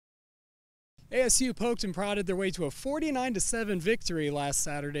ASU poked and prodded their way to a 49-7 victory last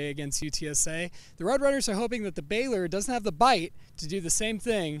Saturday against UTSA. The Roadrunners are hoping that the Baylor doesn't have the bite to do the same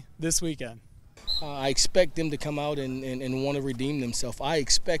thing this weekend. I expect them to come out and want to redeem themselves. I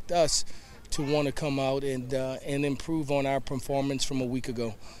expect us to want to come out and improve on our performance from a week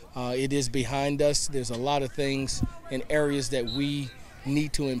ago. It is behind us. There's a lot of things and areas that we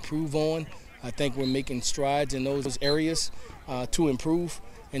need to improve on. I think we're making strides in those areas to improve.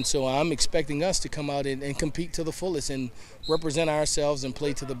 And so I'm expecting us to come out and compete to the fullest and represent ourselves and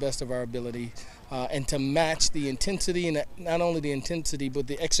play to the best of our ability and to match the intensity, and not only the intensity but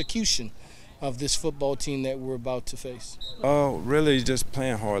the execution of this football team that we're about to face. Really just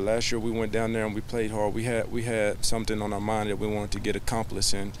playing hard. Last year we went down there and we played hard. We had something on our mind that we wanted to get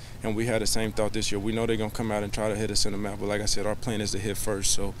accomplished, and we had the same thought this year. We know they're going to come out and try to hit us in the map, but like I said, our plan is to hit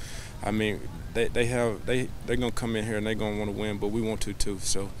first. So, I mean, they're going to come in here and they're going to want to win, but we want to too.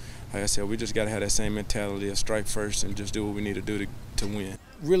 So, like I said, we just got to have that same mentality of strike first and just do what we need to do to win.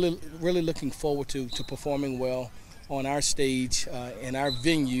 Really looking forward to performing well on our stage and our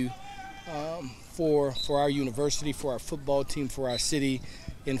venue for our university, for our football team, for our city,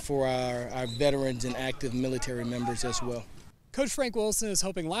 and for our veterans and active military members as well. Coach Frank Wilson is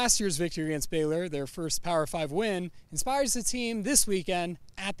hoping last year's victory against Baylor, their first Power 5 win, inspires the team this weekend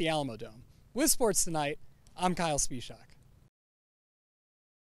at the Alamo Dome. With Sports Tonight, I'm Kyle Spishock.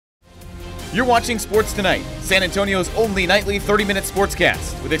 You're watching Sports Tonight, San Antonio's only nightly 30-minute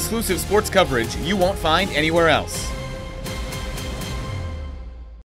sportscast with exclusive sports coverage you won't find anywhere else.